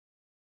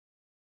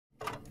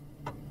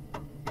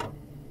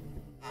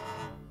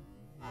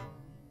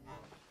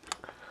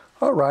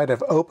All right,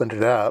 I've opened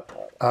it up.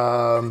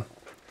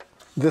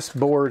 This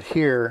board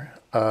here,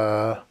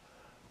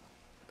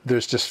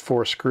 there's just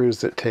 4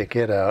 screws that take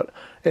it out.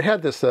 It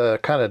had this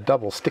kind of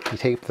double sticky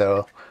tape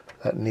though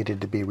that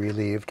needed to be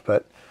relieved,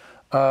 but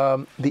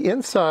the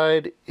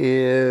inside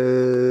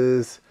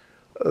is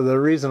the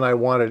reason I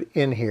wanted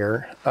in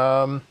here.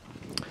 So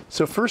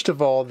first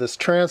of all, this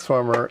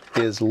transformer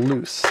is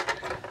loose.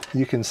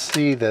 You can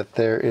see that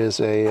there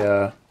is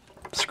a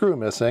screw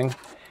missing,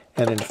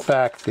 and in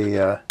fact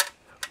the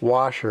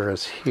washer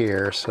is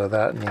here, so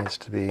that needs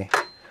to be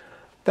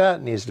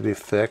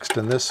fixed,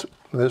 and this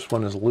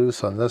one is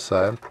loose on this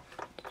side.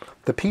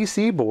 The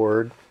PC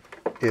board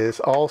is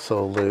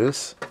also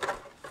loose,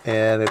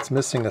 and it's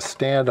missing a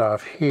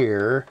standoff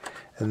here,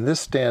 and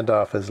this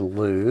standoff is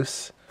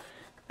loose,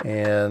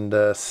 and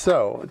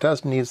so it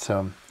does need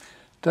some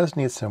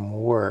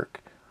work.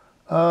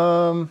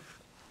 The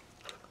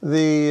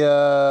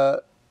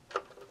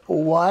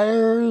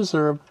wires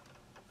are a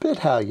bit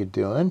how you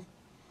doing,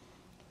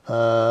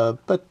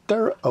 but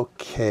they're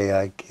okay,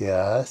 I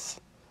guess.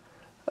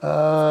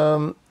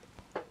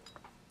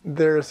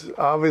 There's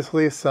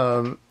obviously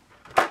some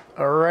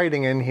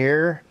writing in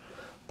here,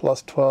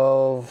 plus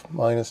 12,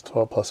 minus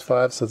 12, plus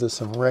 5, so there's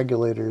some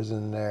regulators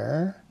in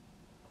there.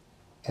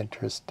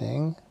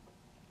 Interesting.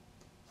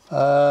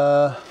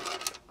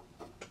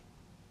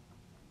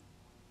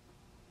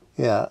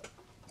 Yeah,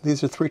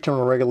 these are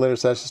 3-terminal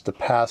regulators. That's just a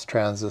pass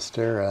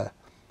transistor,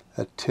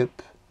 a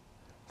tip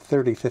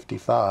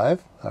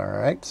 3055. All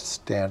right,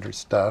 standard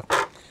stuff.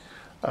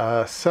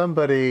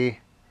 Somebody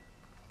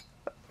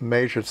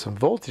measured some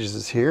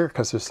voltages here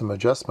because there's some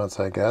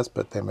adjustments, I guess,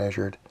 but they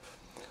measured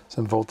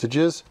some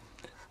voltages.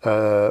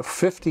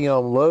 50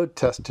 ohm load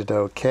tested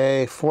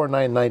okay.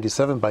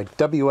 4997 by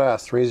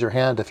WS. Raise your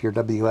hand if you're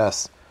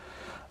WS.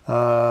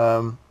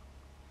 So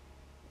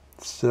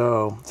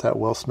is that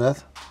Will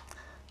Smith?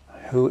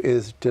 Who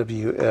is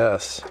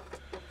WS?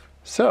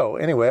 So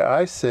anyway,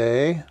 I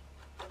say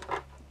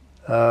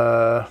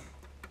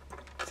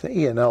it's an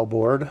E&L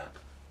board,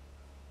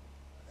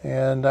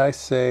 and I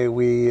say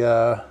we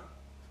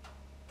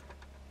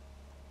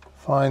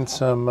find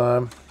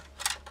some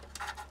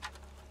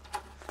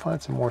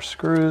more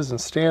screws and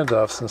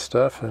standoffs and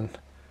stuff and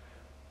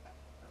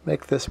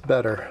make this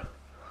better.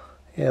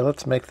 Yeah,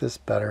 let's make this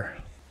better.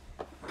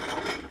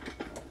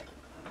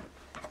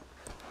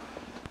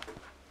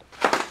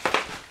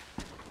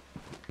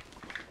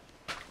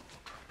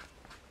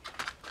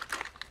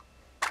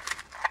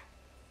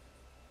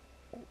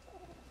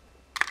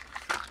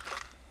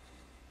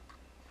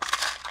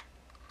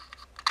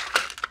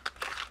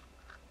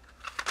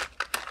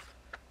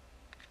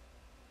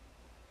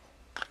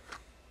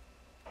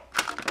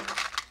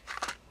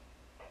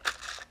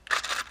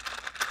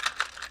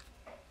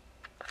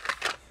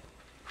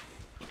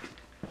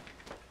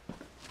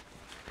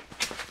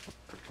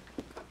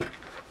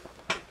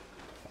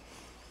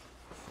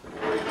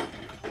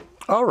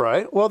 All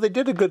right, well, they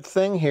did a good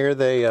thing here.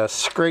 They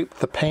scraped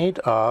the paint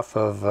off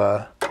of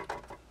the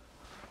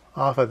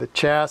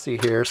chassis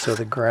here, so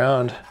the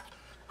ground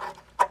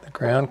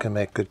can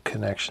make good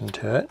connection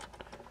to it.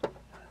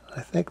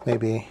 I think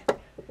maybe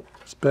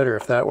it's better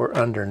if that were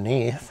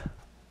underneath.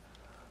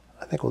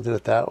 I think we'll do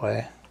it that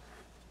way.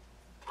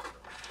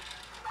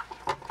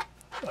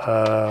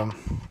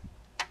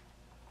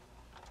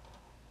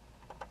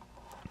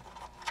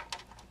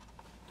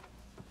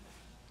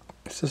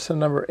 Is this a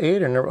number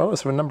 8 or number? Oh,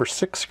 it's a number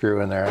 6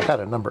 screw in there. I got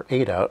a number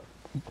 8 out.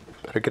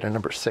 Better get a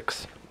number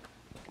 6.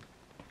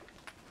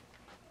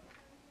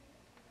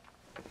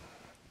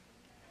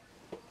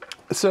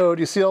 So, do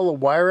you see all the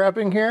wire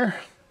wrapping here?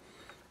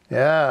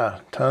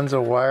 Yeah, tons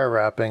of wire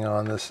wrapping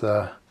on this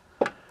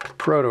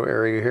proto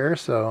area here.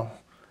 So,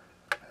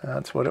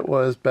 that's what it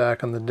was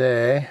back in the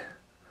day.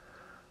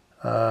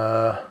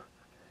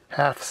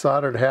 Half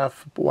soldered,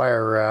 half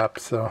wire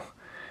wrapped. So,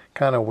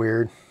 kind of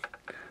weird.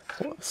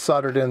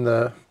 Soldered in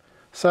the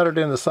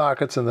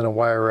sockets and then a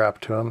wire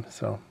wrap to them.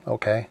 So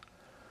okay.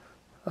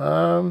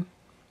 A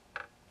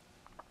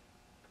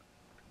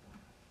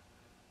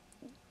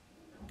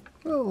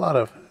lot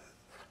of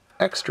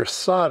extra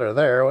solder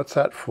there. What's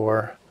that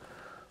for?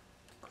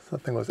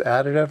 Something was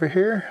added over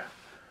here.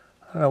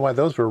 I don't know why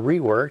those were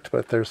reworked,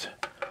 but there's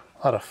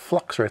a lot of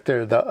flux right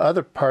there. The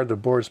other part of the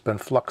board's been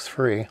flux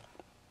free.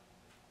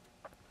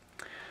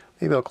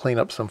 Maybe I'll clean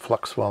up some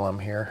flux while I'm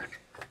here.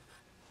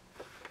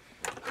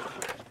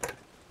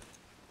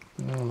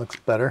 Looks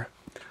better.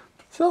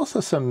 There's also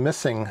some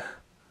missing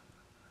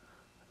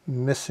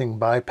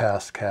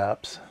bypass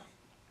caps.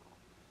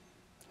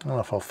 I don't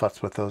know if I'll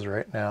futz with those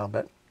right now,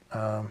 but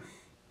I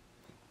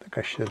think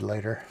I should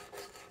later.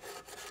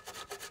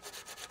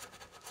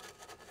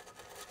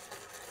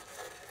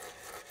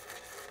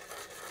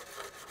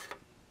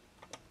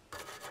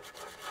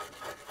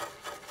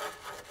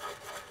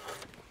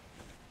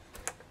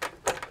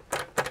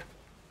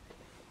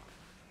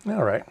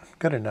 All right,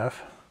 good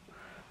enough.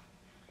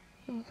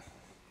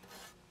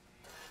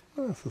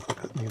 This looks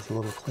like it needs a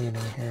little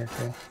cleaning here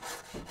too.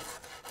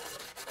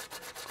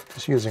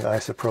 Just using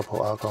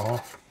isopropyl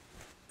alcohol.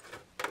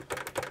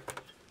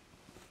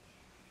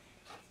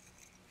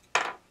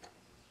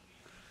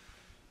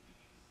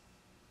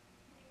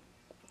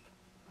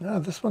 No,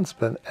 this one's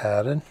been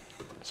added.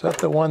 Is that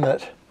the one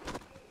that...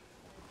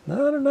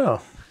 No, I don't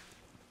know.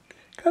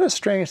 Kind of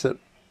strange that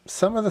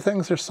some of the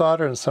things are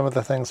soldered and some of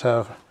the things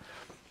have...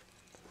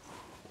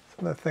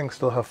 Some of the things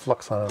still have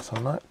flux on it, so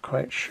I'm not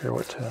quite sure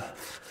what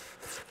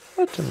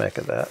to make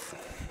of that.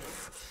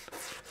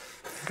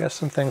 I guess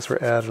some things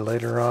were added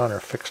later on or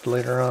fixed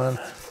later on.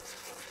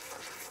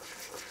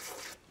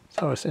 It's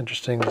always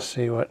interesting to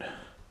see what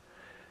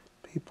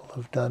people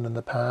have done in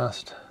the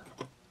past.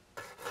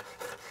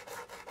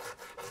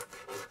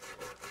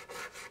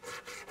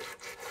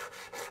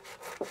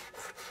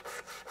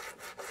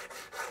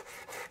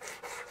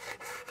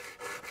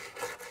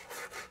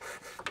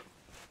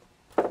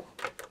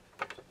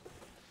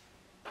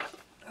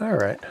 All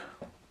right,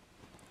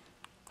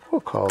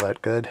 we'll call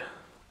that good.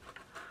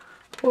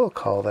 We'll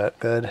call that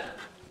good.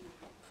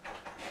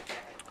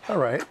 All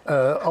right,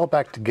 all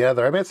back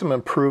together. I made some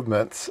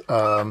improvements.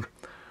 I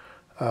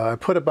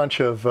put a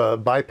bunch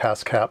of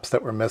bypass caps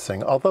that were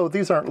missing. Although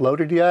these aren't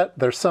loaded yet,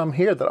 there's some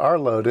here that are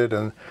loaded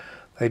and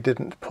they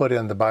didn't put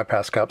in the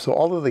bypass cap. So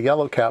all of the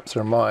yellow caps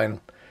are mine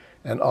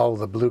and all of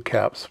the blue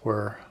caps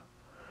were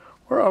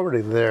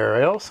already there.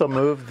 I also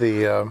moved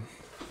the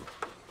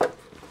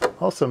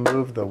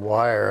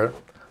wire.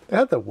 They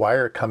had the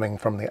wire coming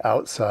from the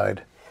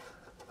outside,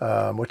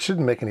 which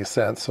didn't make any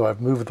sense. So I've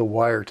moved the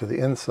wire to the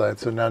inside,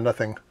 so now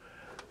nothing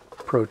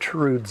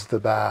protrudes the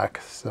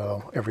back.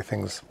 So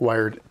everything's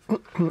wired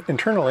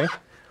internally.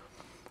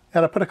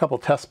 And I put a couple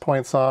test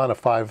points on, a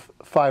 5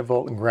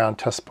 volt and ground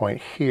test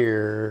point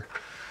here,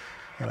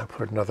 and I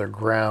put another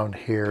ground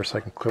here so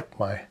I can clip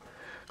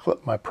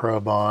my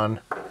probe on,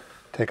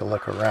 take a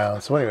look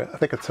around. So anyway, I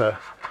think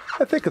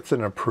it's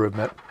an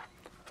improvement.